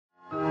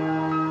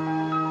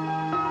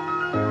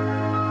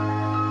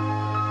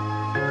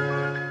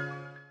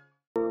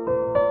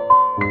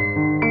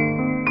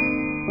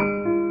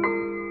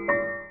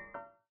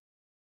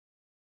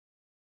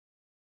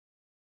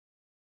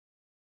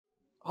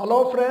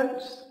Hello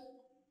friends,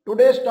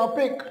 today's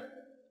topic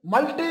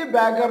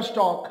multi-bagger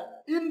stock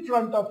in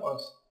front of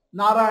us,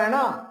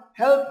 Narayana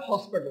Health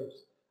Hospitals.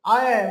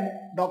 I am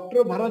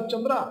Dr. Bharath.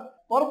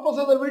 Purpose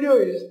of the video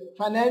is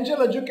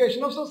financial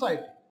education of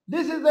society.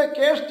 This is a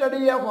case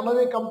study of one of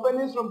the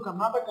companies from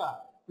Karnataka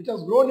which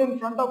has grown in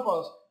front of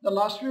us the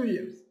last few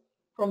years.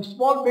 From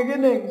small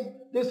beginnings,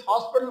 this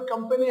hospital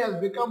company has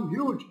become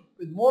huge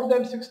with more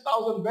than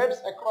 6,000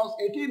 beds across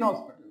 18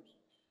 hospitals.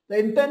 The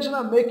intention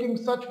of making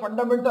such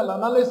fundamental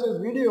analysis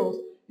videos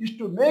is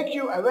to make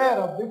you aware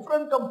of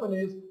different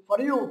companies for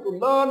you to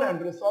learn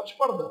and research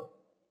further.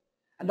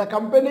 And the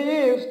company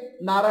is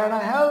Narayana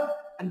Health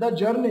and the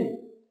journey.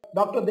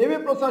 Dr.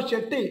 Devi Prasad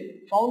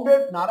Shetty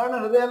founded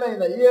Narayana Hridayalaya in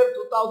the year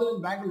 2000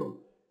 in Bangalore.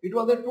 It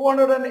was a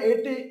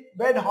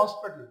 280-bed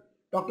hospital.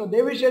 Dr.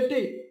 Devi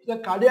Shetty is a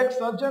cardiac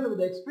surgeon with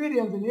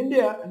experience in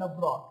India and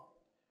abroad.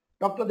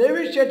 Dr.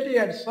 Devi Shetty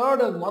had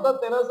served as Mother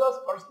Teresa's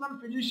personal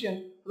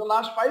physician for the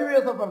last 5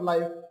 years of her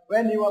life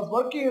when he was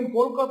working in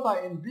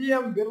Kolkata in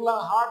B.M.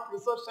 Birla Heart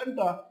Research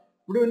Center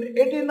between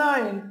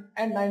 1889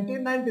 and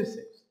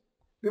 1996.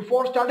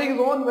 Before starting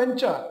his own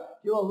venture,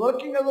 he was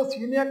working as a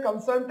senior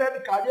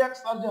consultant cardiac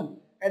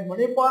surgeon at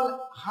Manipal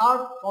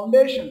Heart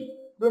Foundation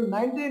between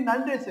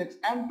 1996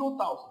 and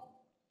 2000.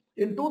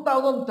 In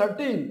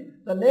 2013,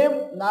 the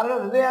name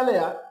Narayana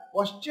Hridayalaya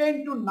was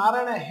changed to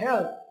Narayana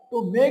Health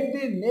to make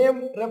the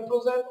name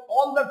represent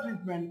all the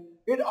treatment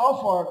it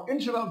offered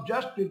instead of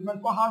just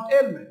treatment for heart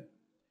ailment.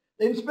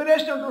 The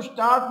inspiration to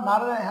start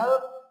Narayana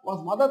Health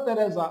was Mother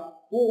Teresa,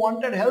 who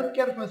wanted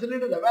healthcare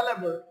facilities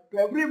available to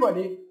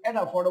everybody at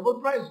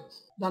affordable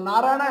prices. The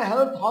Narayana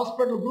Health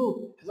Hospital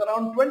Group has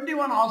around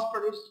 21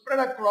 hospitals spread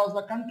across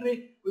the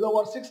country with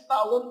over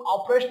 6,000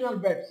 operational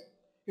beds.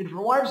 It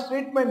provides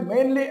treatment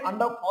mainly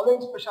under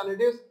following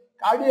specialties: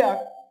 cardiac,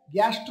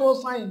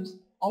 gastroscience,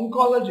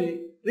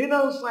 oncology,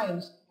 renal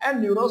science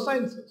and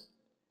neurosciences.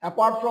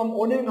 Apart from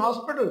owning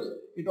hospitals,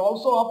 it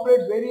also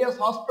operates various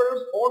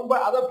hospitals owned by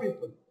other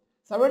people.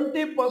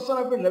 70%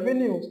 of its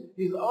revenues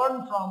is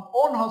earned from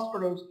owned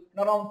hospitals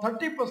and around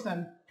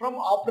 30% from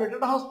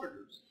operated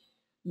hospitals.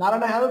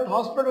 Narayana Health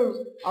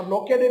Hospitals are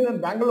located in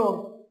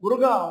Bangalore,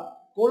 Gurgaon,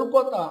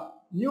 Kolkata,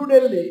 New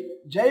Delhi,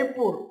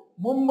 Jaipur,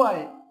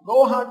 Mumbai,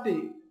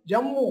 Guwahati,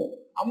 Jammu,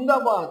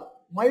 Ahmedabad,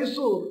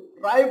 Mysore,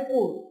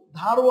 Raipur,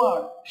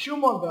 Dharwad,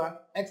 Shimoga,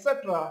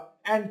 etc.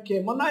 and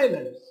Cayman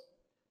Islands.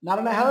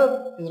 Narayana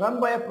Health is run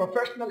by a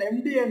professional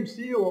MD and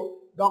CEO,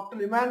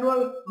 Dr.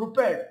 Emmanuel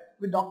Rupert,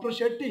 with Dr.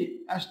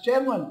 Shetty as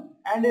chairman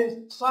and his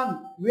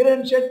son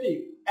Viren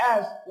Shetty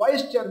as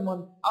vice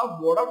chairman of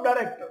board of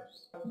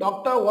directors.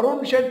 Dr.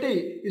 Varun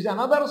Shetty is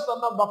another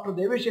son of Dr.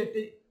 Devi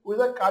Shetty, who is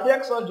a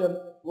cardiac surgeon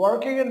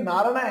working in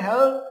Narayana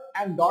Health,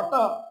 and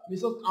daughter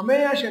Mrs.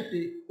 Ameya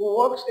Shetty, who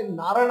works in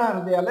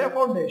Narayana Hridayalaya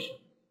Foundation.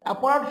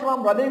 Apart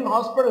from running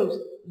hospitals,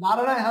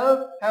 Narayana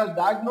Health has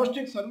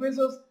diagnostic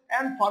services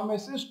and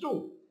pharmacies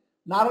too.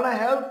 Narayana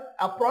Health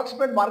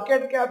approximate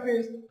market cap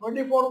is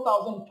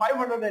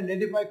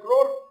 24,585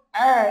 crore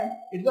and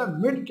it is a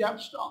mid-cap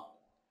stock.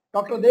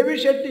 Dr. Devi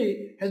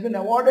Shetty has been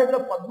awarded the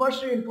Padma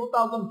Shri in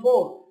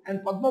 2004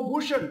 and Padma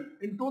Bhushan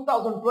in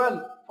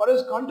 2012 for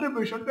his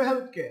contribution to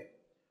healthcare.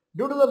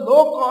 Due to the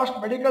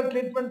low-cost medical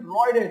treatment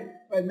provided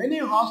by many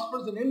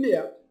hospitals in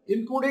India,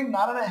 including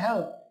Narayana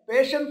Health,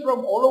 patients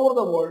from all over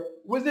the world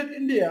visit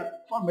India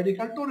for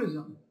medical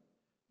tourism.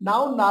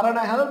 Now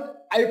Narayana Health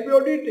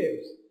IPO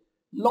details.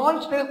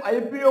 Launched its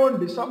IPO in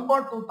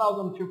December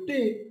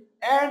 2015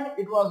 and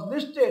it was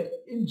listed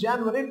in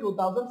January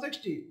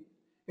 2016.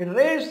 It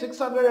raised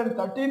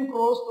 613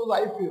 crores to the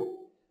IPO.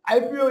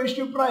 IPO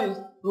issue price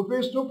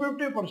rupees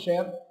 250 per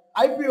share.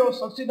 IPO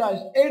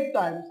subsidized 8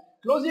 times.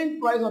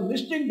 Closing price on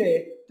listing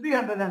day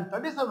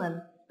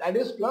 337, that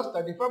is plus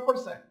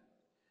 35%.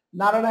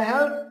 Narayana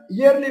Health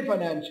yearly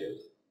financials.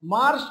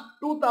 March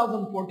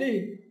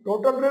 2014,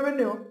 total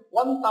revenue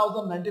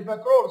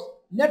 1,095 crores,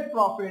 net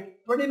profit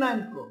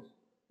 29 crores.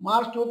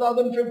 March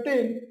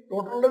 2015,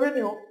 total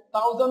revenue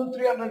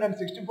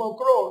 1,364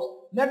 crores,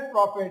 net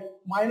profit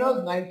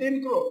minus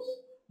 19 crores.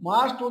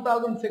 March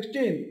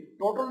 2016,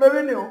 total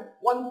revenue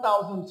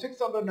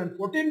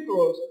 1,614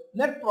 crores,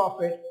 net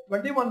profit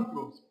 21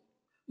 crores.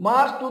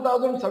 March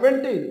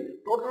 2017,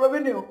 total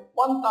revenue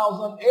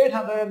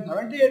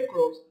 1,878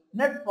 crores,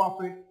 net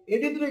profit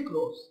 83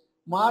 crores.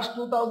 March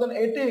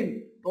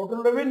 2018,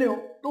 total revenue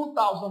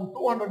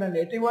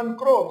 2,281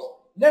 crores,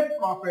 net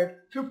profit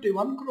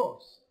 51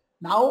 crores.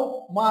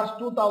 Now March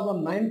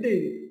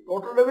 2019,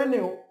 total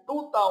revenue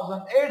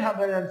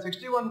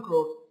 2,861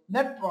 crores,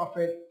 net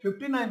profit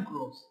 59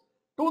 crores.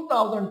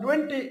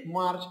 2020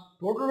 March,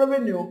 total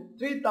revenue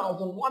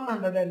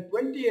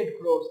 3,128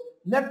 crores,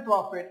 net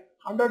profit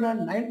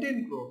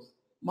 119 crores.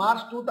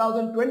 March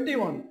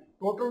 2021,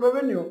 total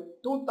revenue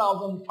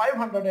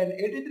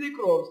 2,583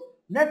 crores,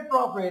 net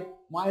profit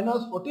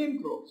minus 14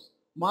 crores.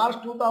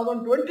 March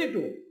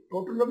 2022,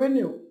 total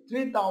revenue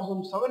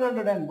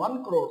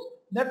 3,701 crores,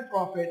 net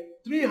profit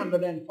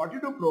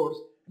 342 crores.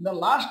 In the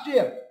last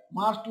year,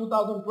 March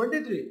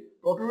 2023,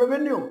 total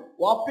revenue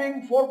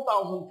whopping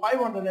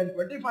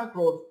 4,525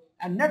 crores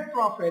and net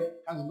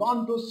profit has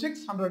gone to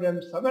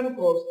 607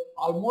 crores,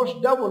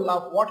 almost double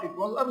of what it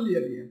was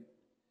earlier year.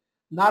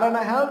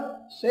 Narayana Health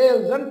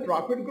sales and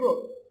profit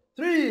growth.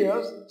 3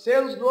 years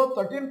sales growth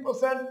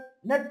 13%,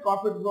 net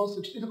profit growth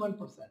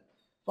 67%.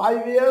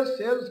 5 years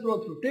sales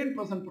growth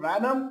 15% per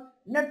annum,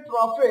 net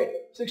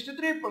profit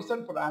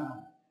 63% per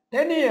annum.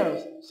 10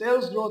 years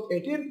sales growth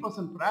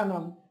 18% per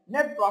annum,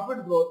 net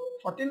profit growth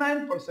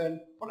 49%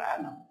 per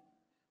annum.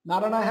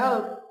 Narayana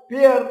Health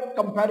peer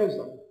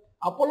comparison.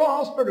 Apollo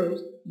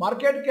Hospitals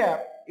market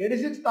cap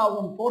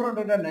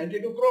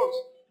 86,492 crores.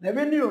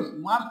 Revenues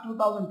March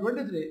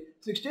 2023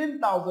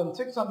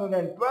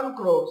 16,612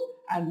 crores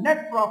and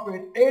net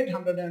profit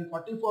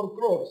 844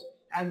 crores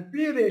and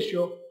P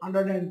ratio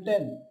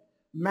 110.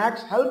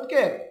 Max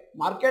Healthcare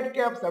market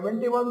cap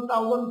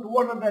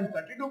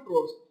 71,232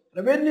 crores.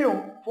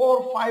 Revenue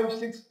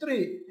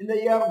 4563 in the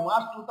year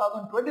March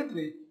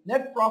 2023.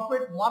 Net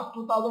profit March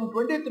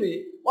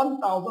 2023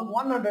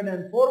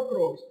 1,104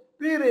 crores.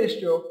 P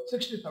ratio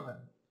 67.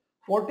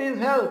 Fortis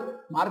Health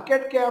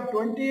market cap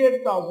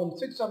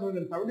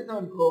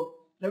 28,677 crores.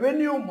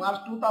 Revenue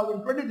March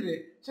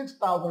 2023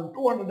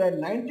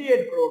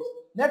 6,298 crores.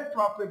 Net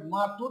profit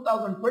March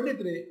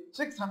 2023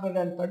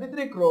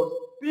 633 crores.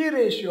 P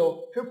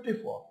ratio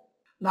 54.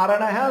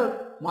 Narayana Health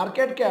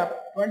market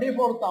cap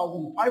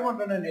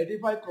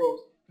 24,585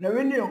 crores.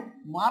 Revenue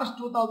March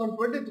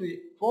 2023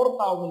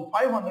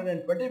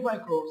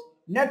 4,525 crores.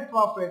 Net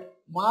profit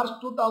March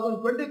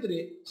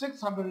 2023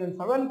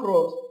 607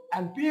 crores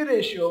and P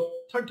ratio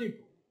 32.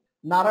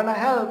 Narayana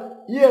Health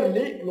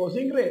yearly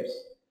closing rates.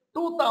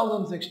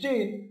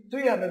 2016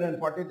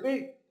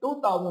 343,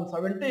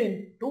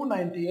 2017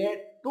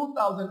 298,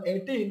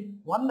 2018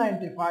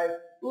 195,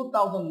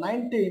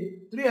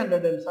 2019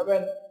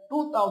 307,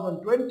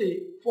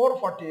 2020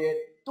 448,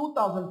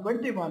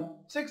 2021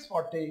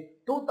 640,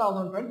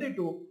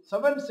 2022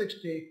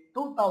 760,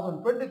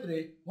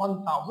 2023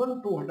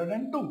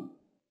 1202.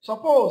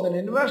 Suppose an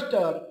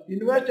investor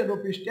invested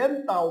rupees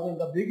 10,000 at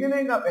the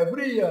beginning of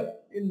every year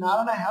in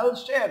Narayana Health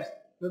shares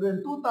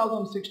between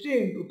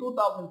 2016 to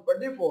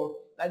 2024,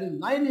 that is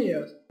 9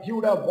 years, he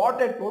would have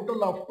bought a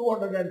total of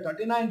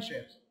 239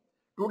 shares.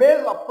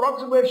 Today's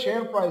approximate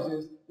share price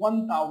is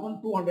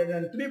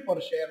 1,203 per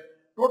share.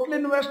 Total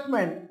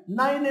investment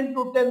 9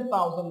 into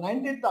 10,000,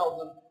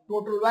 90,000.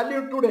 Total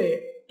value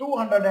today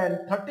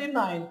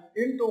 239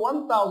 into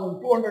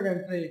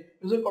 1,203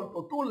 is equal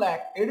to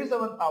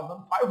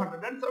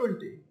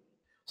 2,87,570.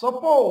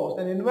 Suppose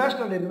an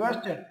investor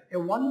invested a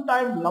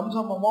one-time lump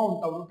sum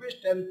amount of rupees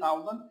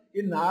 10,000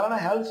 in Narayana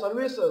Health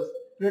Services.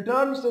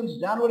 Return since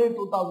January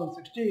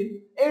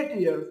 2016, 8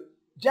 years.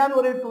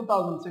 January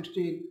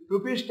 2016,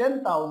 rupees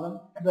 10,000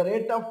 at the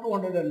rate of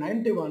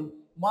 291.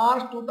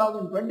 March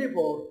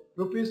 2024,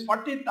 rupees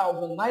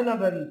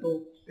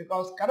 40,902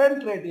 because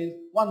current rate is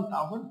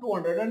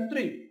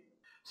 1,203.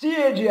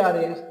 CAGR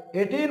is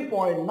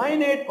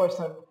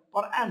 18.98%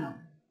 per annum.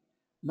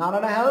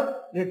 Narayana Health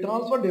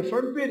returns for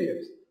different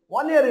periods.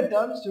 1 year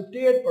returns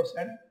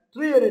 58%,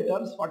 3 year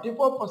returns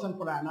 44%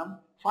 per annum,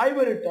 5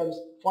 year returns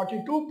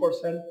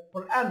 42%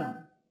 per annum.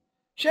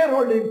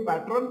 Shareholding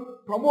pattern,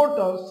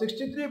 promoters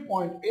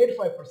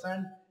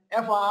 63.85%,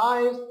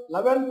 FIIs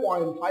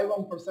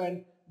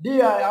 11.51%,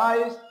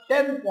 DIIs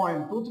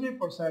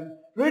 10.23%,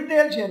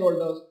 retail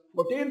shareholders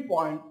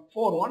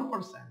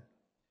 14.41%.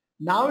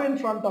 Now in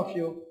front of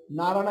you,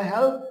 Narayana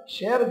Health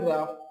share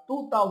graph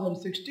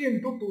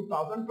 2016 to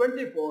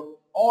 2024,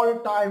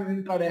 all-time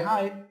intraday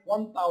high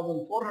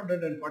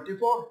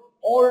 1,444,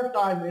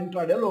 all-time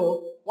intraday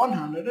low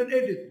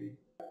 183.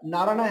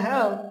 Narayana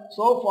Health,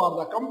 so far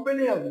the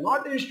company has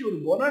not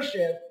issued bonus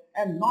shares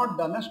and not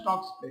done a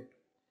stock split.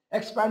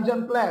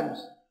 Expansion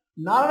plans.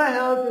 Narayana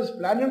Health is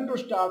planning to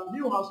start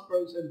new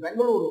hospitals in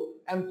Bengaluru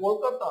and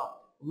Kolkata,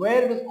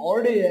 where it is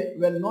already a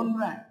well-known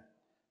brand.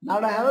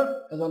 Narayana Health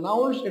has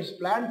announced its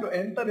plan to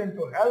enter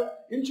into health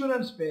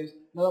insurance space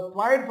and has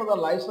applied for the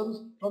license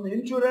from the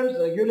Insurance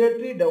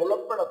Regulatory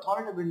Development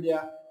Authority of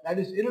India, that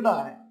is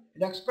IRDAI.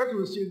 It expects to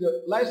receive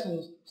the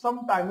license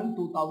sometime in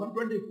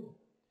 2024.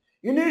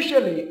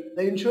 Initially,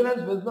 the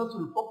insurance business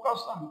will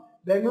focus on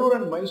Bengaluru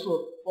and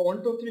Mysore for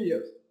 1 to 3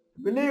 years.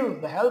 It believes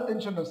the health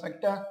insurance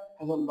sector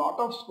has a lot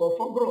of scope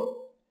for growth.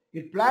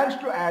 It plans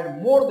to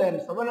add more than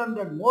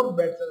 700 more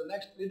beds in the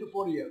next 3 to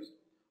 4 years.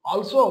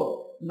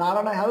 Also,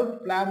 Narayana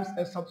Health plans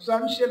a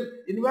substantial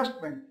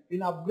investment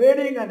in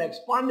upgrading and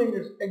expanding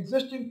its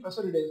existing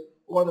facilities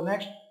over the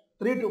next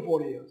 3 to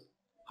 4 years.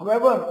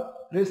 However,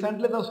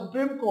 recently the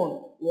Supreme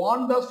Court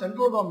warned the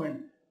central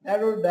government that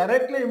it will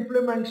directly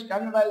implement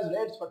standardized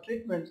rates for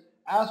treatments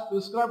as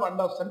prescribed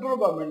under central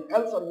government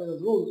health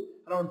services rules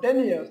around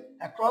 10 years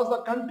across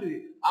the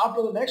country.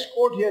 After the next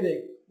court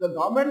hearing, the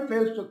government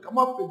fails to come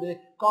up with a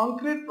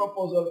concrete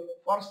proposal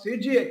for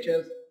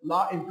CGHS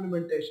law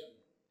implementation.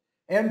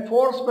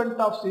 Enforcement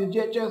of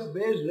CGHS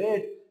based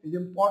rates is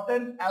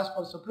important as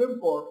per Supreme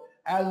Court,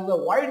 as is the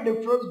wide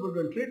difference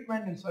between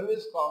treatment and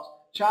service costs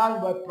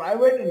charged by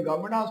private and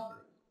government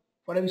hospitals.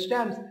 For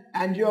instance,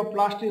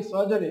 angioplasty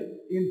surgery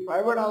in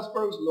private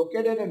hospitals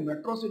located in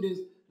metro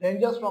cities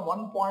ranges from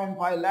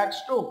 1.5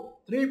 lakhs to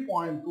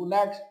 3.2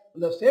 lakhs.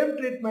 The same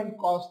treatment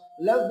costs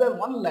less than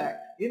 1 lakh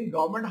in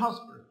government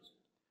hospitals.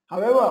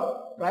 However,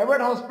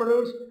 private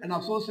hospitals and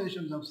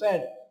associations have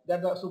said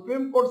that the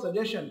Supreme Court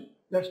suggestion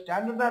that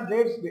standard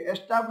rates be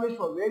established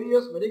for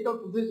various medical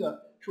procedures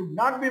should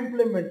not be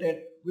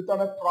implemented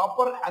without a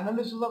proper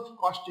analysis of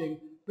costing,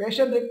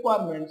 patient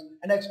requirements,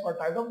 and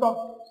expertise of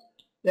doctors.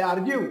 They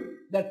argue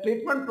that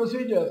treatment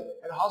procedures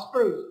at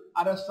hospitals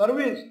are a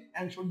service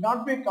and should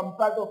not be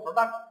compared to a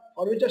product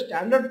for which a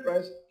standard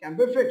price can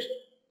be fixed.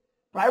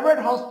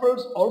 Private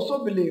hospitals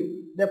also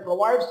believe they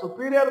provide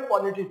superior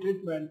quality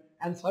treatment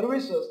and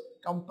services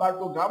compared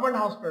to government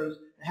hospitals,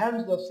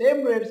 hence the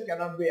same rates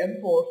cannot be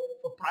enforced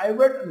for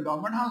private and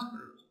government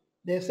hospitals.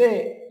 They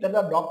say that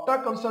the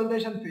doctor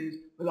consultation fees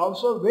will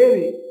also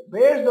vary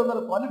based on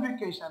their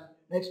qualification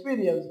and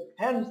experience,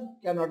 hence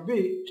cannot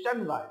be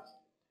standardized.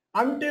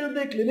 Until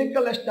the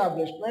clinical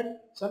establishment,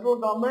 central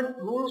government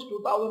rules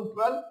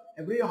 2012,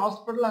 every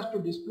hospital has to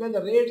display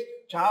the rates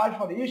charged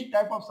for each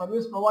type of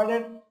service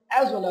provided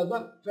as well as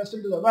the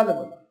facilities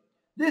available.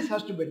 This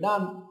has to be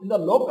done in the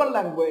local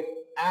language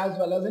as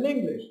well as in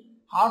English.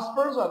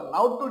 Hospitals are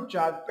allowed to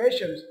charge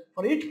patients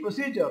for each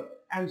procedure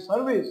and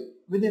service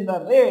within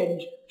the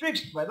range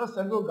fixed by the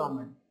central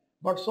government.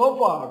 But so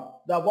far,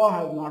 the above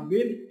has not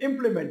been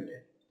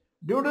implemented.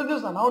 Due to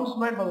this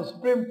announcement by the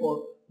Supreme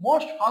Court,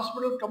 most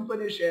hospital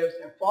company shares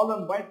have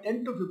fallen by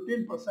 10 to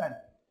 15%.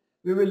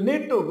 We will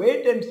need to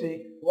wait and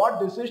see what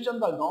decision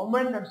the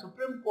government and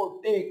Supreme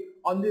Court take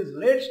on this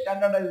rate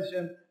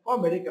standardization for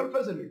medical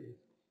facilities.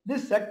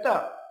 This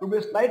sector will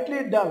be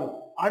slightly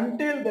dull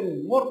until there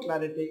is more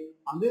clarity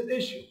on this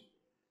issue.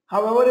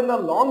 However, in the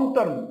long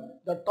term,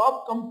 the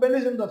top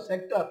companies in the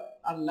sector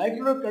are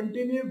likely to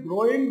continue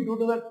growing due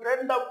to the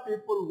trend of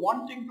people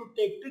wanting to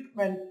take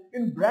treatment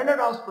in branded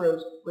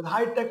hospitals with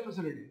high-tech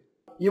facilities.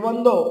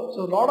 Even though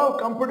there's a lot of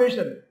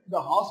competition in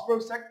the hospital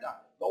sector,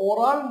 the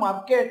overall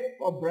market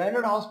for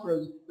branded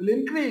hospitals will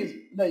increase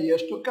in the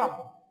years to come.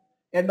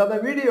 End of the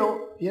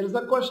video, here is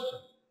the question.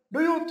 Do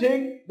you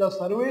think the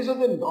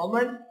services in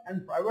government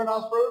and private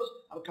hospitals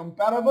are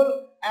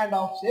comparable and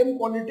of same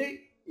quality?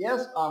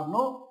 Yes or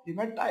no, you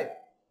may type.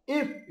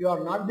 If you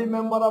are not the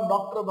member of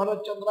Dr.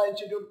 Bharath Chandra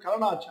Institute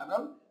Kannada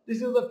channel,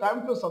 this is the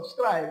time to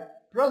subscribe,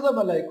 press the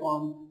bell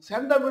icon,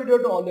 send the video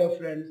to all your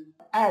friends,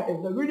 and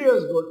if the video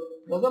is good,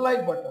 press the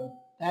like button.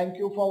 Thank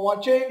you for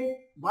watching.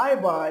 Bye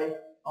bye.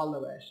 All the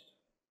best.